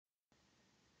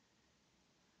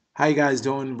How you guys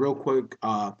doing? Real quick,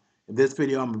 in this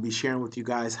video, I'm gonna be sharing with you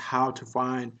guys how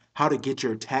to get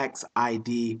your tax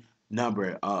ID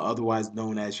number, otherwise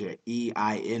known as your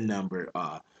EIN number.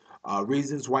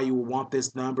 Reasons why you will want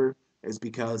this number is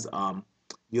because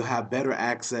you'll have better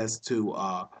access to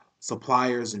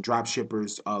suppliers and drop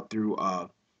shippers through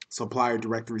supplier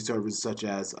directory services such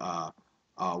as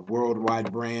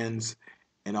Worldwide Brands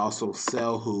and also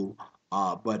Sell Who.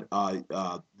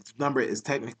 This number is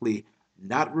technically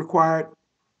not required.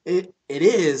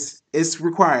 It's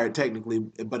required technically,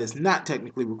 but it's not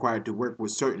technically required to work with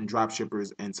certain drop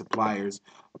shippers and suppliers.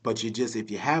 But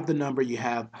if you have the number, you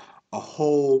have a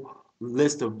whole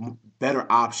list of better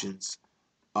options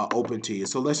open to you.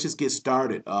 So let's just get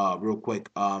started real quick.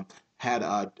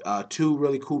 Had two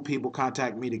really cool people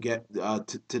contact me to get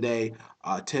today,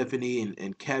 Tiffany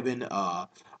and Kevin.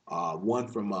 One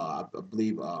from I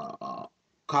believe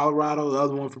Colorado, the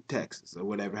other one from Texas or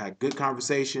whatever. Had good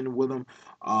conversation with them.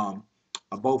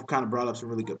 Both kind of brought up some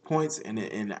really good points,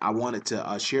 and I wanted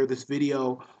to share this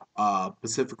video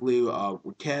specifically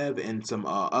with Kev and some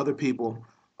other people.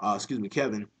 Excuse me,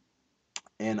 Kevin,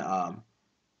 and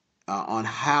on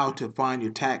how to find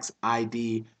your tax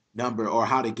ID number or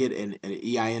how to get an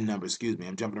EIN number. Excuse me,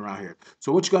 I'm jumping around here.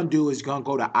 So what you're gonna do is you're gonna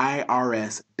go to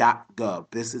IRS.gov.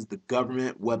 This is the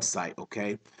government website.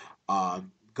 Okay,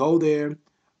 go there,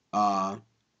 uh,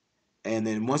 and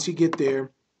then once you get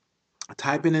there,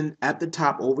 type in at the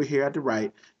top over here at the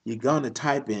right. You're gonna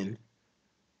type in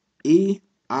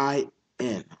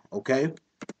EIN. Okay,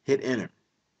 hit enter.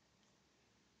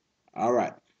 All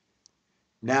right.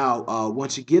 Now,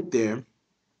 once you get there,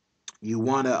 you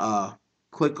want to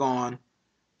click on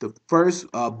the first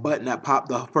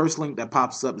the first link that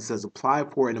pops up. It says apply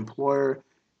for an employer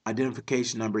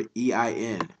identification number,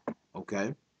 EIN.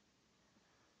 Okay,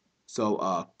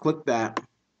 so click that.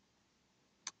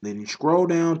 Then you scroll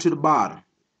down to the bottom.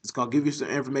 It's gonna give you some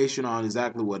information on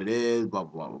exactly what it is, blah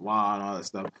blah blah blah, and all that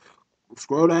stuff.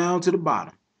 Scroll down to the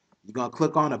bottom. You're gonna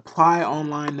click on apply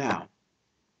online now.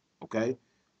 Okay,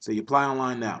 so you apply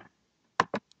online now.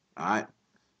 All right,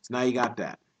 so now you got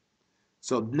that.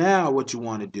 So now what you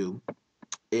want to do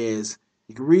is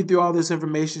you can read through all this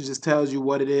information. It just tells you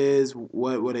what it is,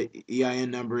 what an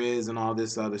EIN number is, and all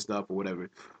this other stuff or whatever.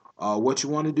 What you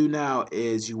want to do now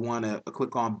is you want to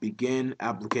click on begin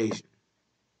application.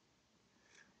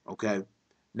 Okay.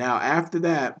 Now after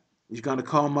that, you're gonna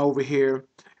come over here.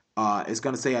 It's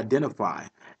gonna say identify,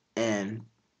 and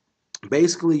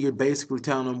basically you're basically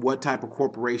telling them what type of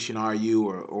corporation are you,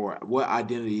 or what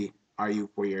identity are you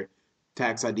for your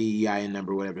tax ID, EIN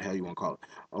number, whatever the hell you want to call it.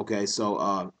 Okay,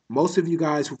 so most of you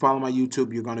guys who follow my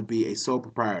YouTube, you're going to be a sole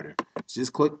proprietor. So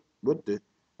just click what the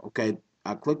okay.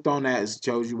 I clicked on that. It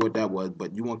shows you what that was,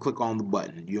 but you want to click on the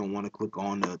button. You don't want to click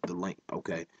on the link.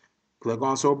 Okay, click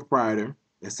on sole proprietor.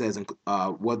 It says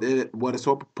what a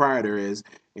sole proprietor is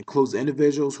includes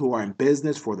individuals who are in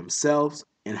business for themselves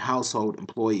and household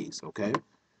employees. Okay,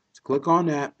 so click on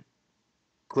that.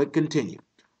 Click continue.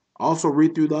 Also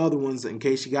read through the other ones in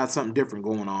case you got something different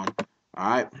going on. All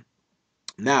right.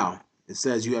 Now it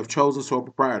says you have chosen sole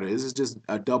proprietor. This is just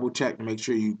a double check to make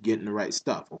sure you're getting the right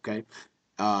stuff. Okay.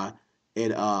 Uh,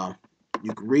 it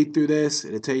you can read through this.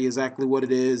 It'll tell you exactly what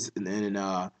it is, and then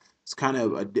it's kind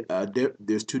of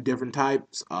there's two different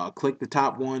types. Click the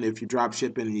top one if you're drop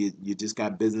shipping and you just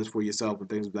got business for yourself and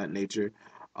things of that nature.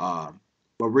 But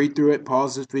read through it.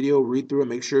 Pause this video. Read through it.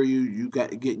 Make sure you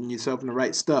got getting yourself in the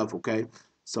right stuff. Okay.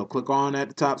 So click on at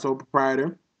the top sole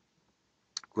proprietor.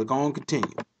 Click on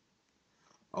continue.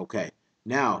 Okay.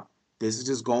 Now this is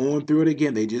just going through it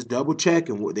again. They just double check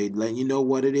and they let you know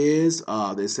what it is.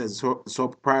 It says sole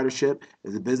proprietorship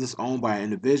is a business owned by an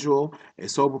individual. A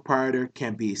sole proprietor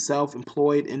can be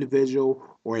self-employed individual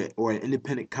or an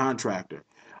independent contractor.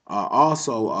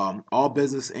 All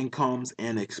business incomes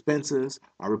and expenses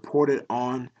are reported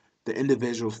on the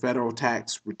individual's federal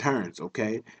tax returns.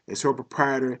 Okay, a sole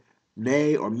proprietor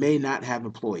may or may not have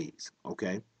employees.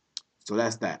 Okay, so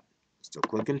that's that. So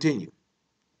click continue.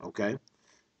 Okay.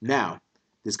 Now,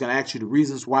 it's going to ask you the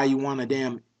reasons why you want a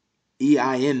damn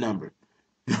EIN number.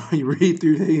 You read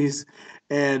through these,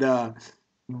 and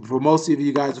for most of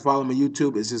you guys who follow my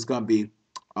YouTube, it's just going to be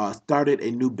started a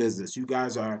new business. You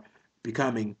guys are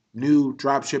becoming new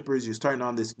drop shippers. You're starting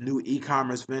on this new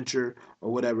e-commerce venture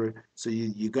or whatever. So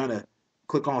you're going to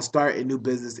click on start a new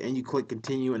business and you click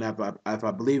continue. And if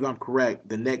I believe I'm correct,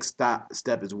 the next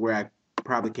step is where I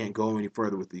probably can't go any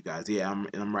further with you guys. Yeah,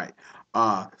 I'm right.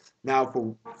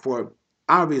 Now for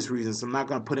obvious reasons, I'm not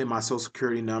going to put in my social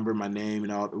security number, my name,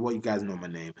 and all. Well, you guys know my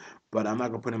name, but I'm not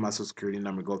going to put in my social security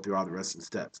number and go through all the rest of the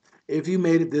steps. If you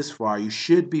made it this far, you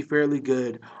should be fairly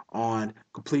good on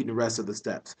completing the rest of the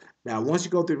steps. Now, once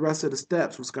you go through the rest of the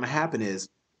steps, what's going to happen is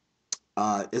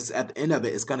it's at the end of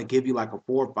it, it's going to give you like a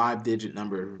 4 or 5 digit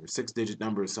number, or 6 digit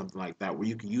number, or something like that, where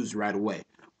you can use right away.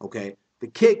 Okay. The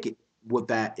kick with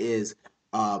that is,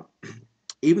 uh,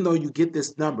 even though you get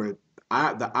this number,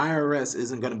 the IRS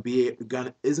isn't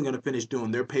gonna finish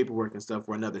doing their paperwork and stuff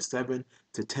for another 7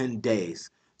 to 10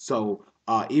 days. So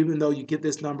even though you get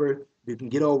this number, you can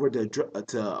get over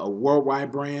to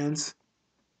Worldwide Brands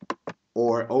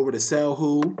or over to Sell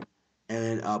Who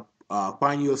and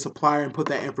find you a supplier and put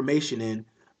that information in.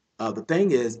 The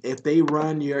thing is, if they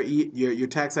run your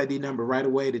tax ID number right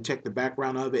away to check the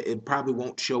background of it, it probably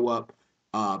won't show up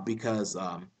because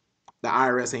the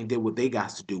IRS ain't did what they got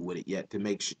to do with it yet to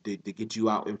make sure to get you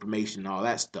out information and all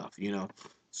that stuff, you know.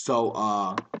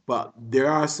 So, but there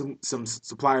are some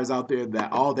suppliers out there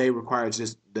that all they require is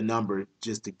just the number,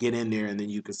 just to get in there, and then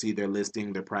you can see their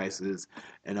listing, their prices,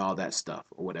 and all that stuff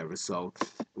or whatever. So,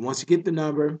 once you get the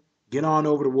number, get on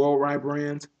over to Worldwide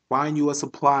Brands, find you a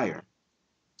supplier,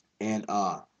 and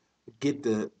get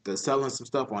the selling some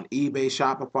stuff on eBay,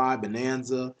 Shopify,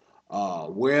 Bonanza,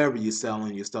 wherever you're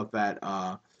selling your stuff at.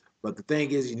 But the thing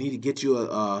is, you need to get you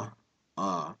a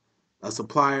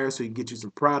supplier so you can get you some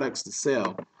products to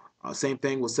sell. Same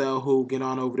thing with Sell Who. Get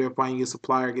on over there, find your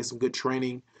supplier, get some good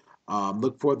training.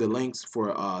 Look for the links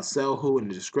for Sell Who in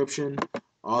the description.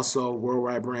 Also,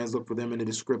 Worldwide Brands, look for them in the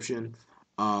description.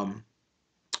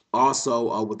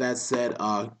 Also, with that said,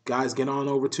 guys, get on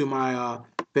over to my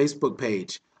Facebook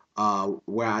page,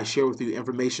 where I share with you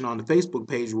information on the Facebook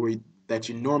page that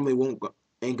you normally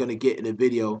ain't gonna get in a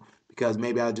video, because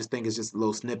maybe I just think it's just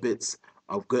little snippets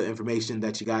of good information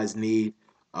that you guys need,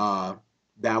 that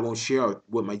I won't share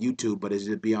with my YouTube, but it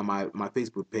should be on my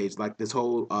Facebook page. Like this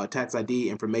whole tax ID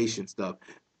information stuff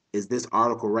is this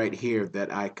article right here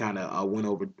that I kind of went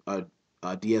over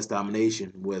DS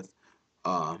Domination with.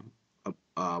 Um,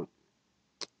 uh,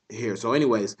 Here. So,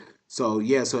 anyways, so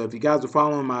yeah, so if you guys are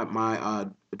following my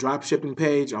drop shipping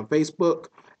page on Facebook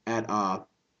at uh,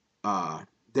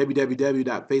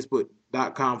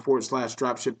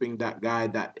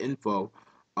 www.facebook.com/dropshipping.guide.info,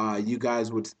 you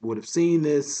guys would have seen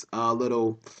this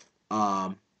little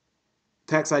um,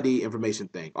 tax ID information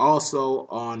thing. Also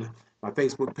on my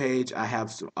Facebook page, I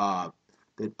have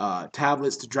the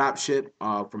tablets to drop ship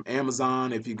from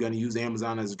Amazon. If you're going to use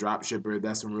Amazon as a drop shipper,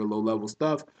 that's some real low level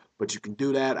stuff, but you can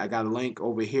do that. I got a link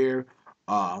over here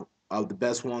of the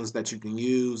best ones that you can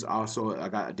use. Also, I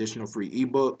got additional free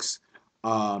ebooks,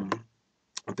 um,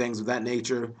 things of that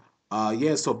nature.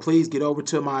 Yeah, so please get over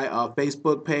to my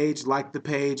Facebook page, like the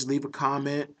page, leave a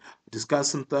comment,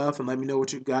 discuss some stuff, and let me know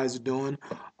what you guys are doing.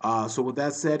 So with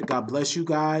that said, God bless you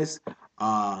guys.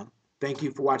 Uh, Thank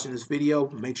you for watching this video.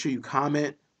 Make sure you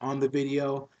comment on the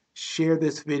video, share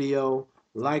this video,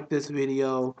 like this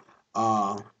video,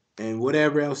 and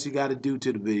whatever else you got to do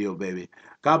to the video, baby.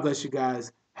 God bless you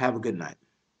guys. Have a good night.